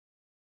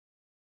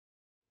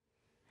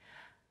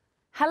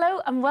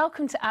Hello and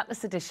welcome to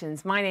Atlas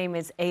Editions. My name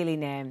is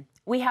LNER.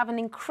 We have an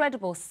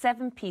incredible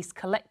 7-piece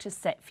collector's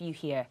set for you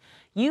here.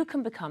 You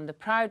can become the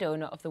proud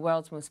owner of the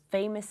world's most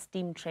famous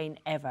steam train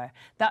ever.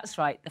 That's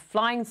right, the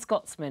Flying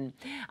Scotsman.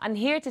 And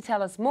here to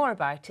tell us more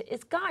about it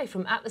is Guy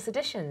from Atlas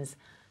Editions.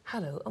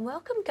 Hello and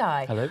welcome,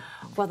 Guy. Hello.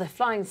 Well, the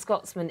Flying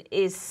Scotsman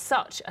is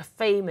such a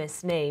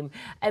famous name.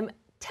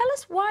 Tell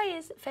us, why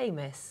is it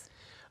famous?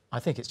 I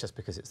think it's just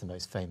because it's the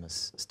most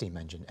famous steam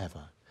engine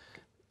ever.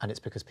 And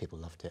it's because people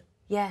loved it.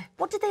 Yeah.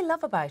 What did they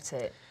love about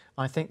it?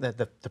 I think that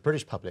the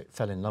British public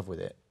fell in love with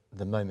it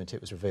the moment it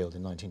was revealed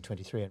in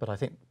 1923. But I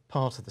think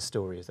part of the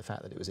story is the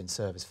fact that it was in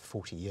service for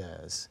 40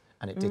 years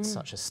and it did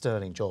such a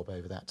sterling job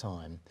over that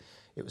time.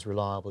 It was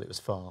reliable, it was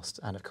fast,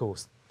 and of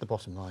course, the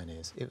bottom line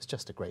is it was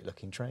just a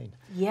great-looking train.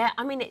 Yeah,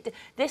 I mean,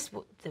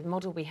 the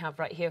model we have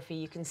right here for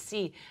you can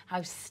see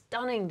how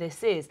stunning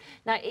this is.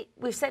 Now,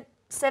 we've said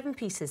 7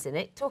 pieces in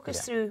it. Talk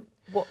us through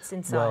what's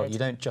inside. Well, you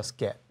don't just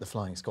get the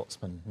Flying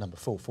Scotsman number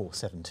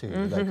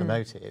 4472, the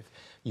locomotive.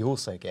 You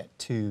also get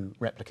 2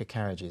 replica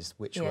carriages,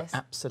 which were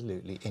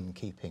absolutely in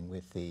keeping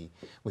with the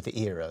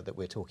era that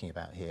we're talking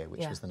about here,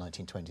 which was the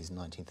 1920s and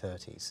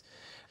 1930s.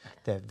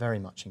 They're very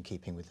much in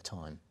keeping with the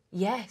time.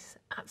 Yes,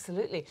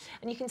 absolutely.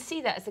 And you can see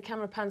that as the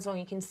camera pans on,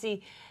 you can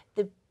see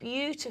the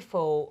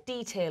beautiful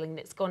detailing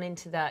that's gone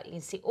into that. You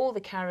can see all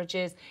the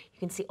carriages, you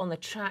can see on the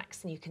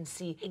tracks, and you can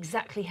see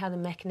exactly how the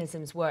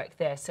mechanisms work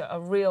there. So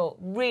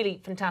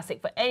really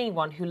fantastic for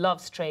anyone who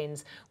loves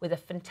trains. With a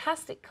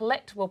fantastic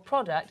collectible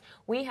product,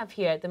 we have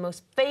here the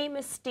most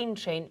famous steam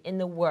train in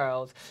the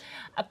world.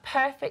 A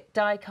perfect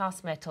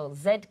die-cast metal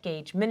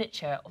Z-gauge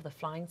miniature of the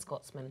Flying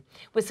Scotsman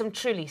with some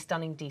truly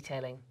stunning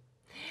detailing.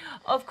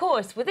 Of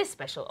course, with this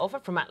special offer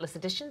from Atlas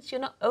Editions, you're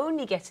not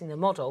only getting the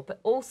model, but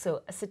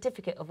also a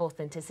certificate of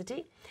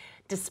authenticity,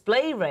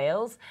 display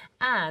rails,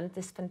 and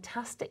this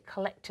fantastic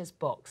collector's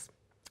box.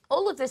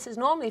 All of this is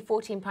normally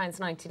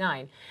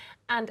 £14.99,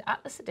 and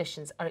Atlas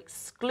Editions are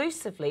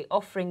exclusively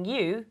offering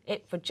you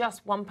it for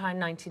just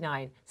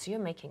 £1.99. So you're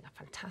making a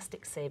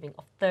fantastic saving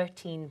of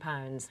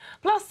 £13.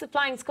 Plus, the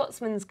Flying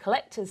Scotsman's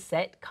collector's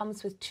set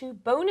comes with 2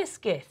 bonus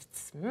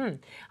gifts.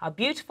 A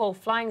beautiful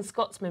Flying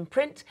Scotsman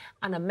print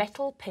and a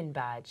metal pin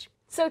badge.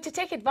 So to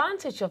take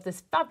advantage of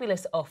this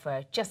fabulous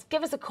offer, just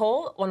give us a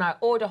call on our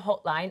order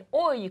hotline,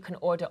 or you can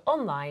order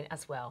online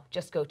as well.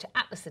 Just go to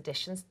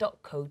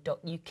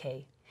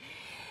atlaseditions.co.uk.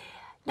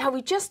 Now,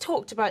 we just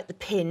talked about the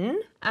pin,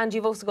 and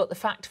you've also got the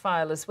fact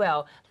file as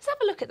well. Let's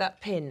have a look at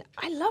that pin.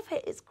 I love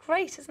it. It's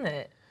great, isn't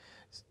it?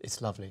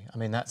 It's lovely. I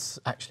mean, that's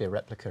actually a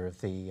replica of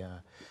the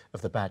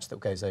badge that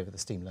goes over the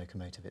steam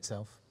locomotive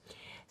itself.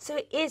 So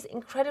it is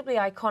incredibly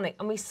iconic,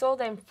 and we saw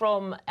them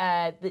from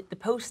the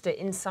poster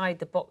inside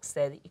the box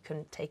there that you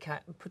can take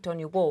out and put on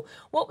your wall.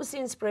 What was the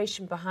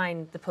inspiration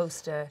behind the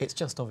poster? It's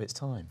just of its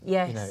time.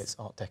 Yes. You know, it's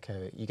Art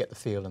Deco. You get the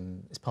feel,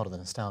 and it's part of the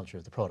nostalgia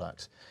of the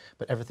product.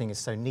 But everything is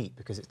so neat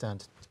because it's down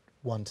to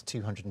 1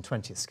 to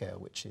 220th scale,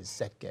 which is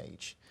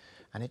Z-gauge.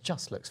 And it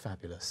just looks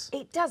fabulous.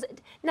 It does.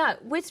 Now,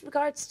 with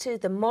regards to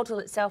the model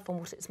itself and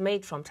what it's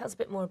made from, tell us a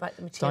bit more about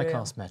the material.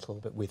 Die-cast metal,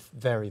 but with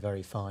very,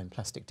 very fine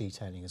plastic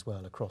detailing as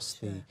well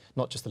across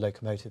not just the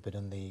locomotive, but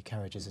on the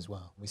carriages as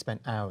well. We spent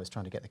hours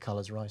trying to get the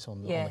colours right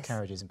on the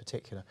carriages in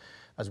particular,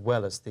 as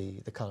well as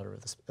the colour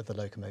of the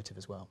locomotive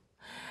as well.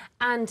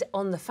 And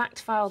on the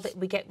fact file that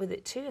we get with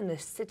it too, and the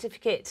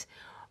certificate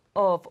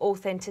of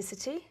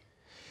authenticity.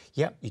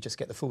 Yep, you just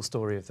get the full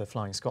story of the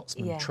Flying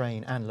Scotsman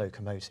train and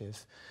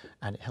locomotive,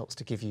 and it helps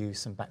to give you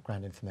some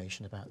background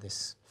information about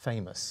this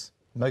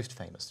most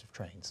famous of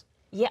trains.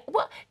 Yeah,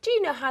 well, do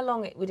you know how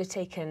long it would have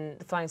taken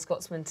the Flying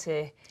Scotsman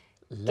to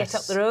get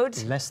up the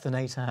road? Less than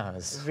 8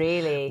 hours.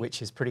 Really?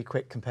 Which is pretty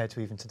quick compared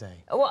to even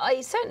today. Well,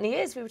 it certainly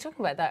is. We were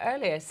talking about that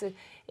earlier, so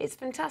it's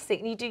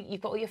fantastic. And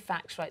you've got all your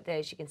facts right there,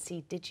 as you can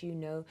see. Did you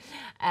know?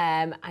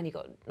 And you've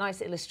got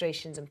nice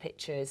illustrations and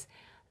pictures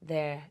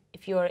there.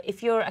 If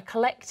you're a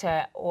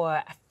collector or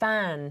a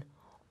fan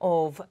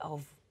of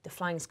the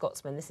Flying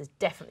Scotsman, this is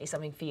definitely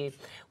something for you.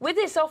 With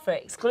this offer,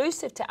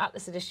 exclusive to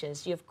Atlas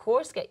Editions, you of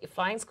course get your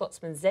Flying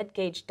Scotsman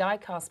Z-gauge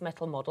die-cast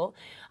metal model,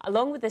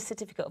 along with a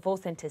certificate of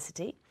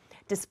authenticity,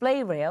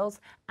 display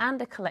rails,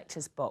 and a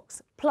collector's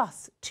box,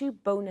 plus 2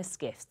 bonus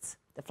gifts: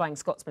 the Flying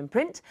Scotsman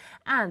print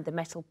and the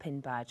metal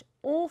pin badge,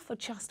 all for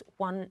just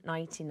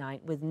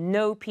 £1.99 with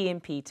no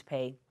P&P to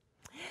pay.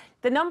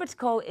 The number to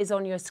call is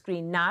on your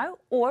screen now,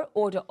 or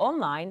order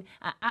online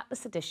at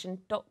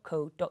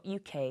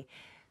atlasedition.co.uk.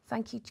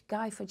 Thank you,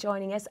 Guy, for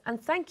joining us,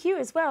 and thank you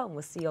as well, and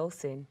we'll see you all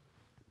soon.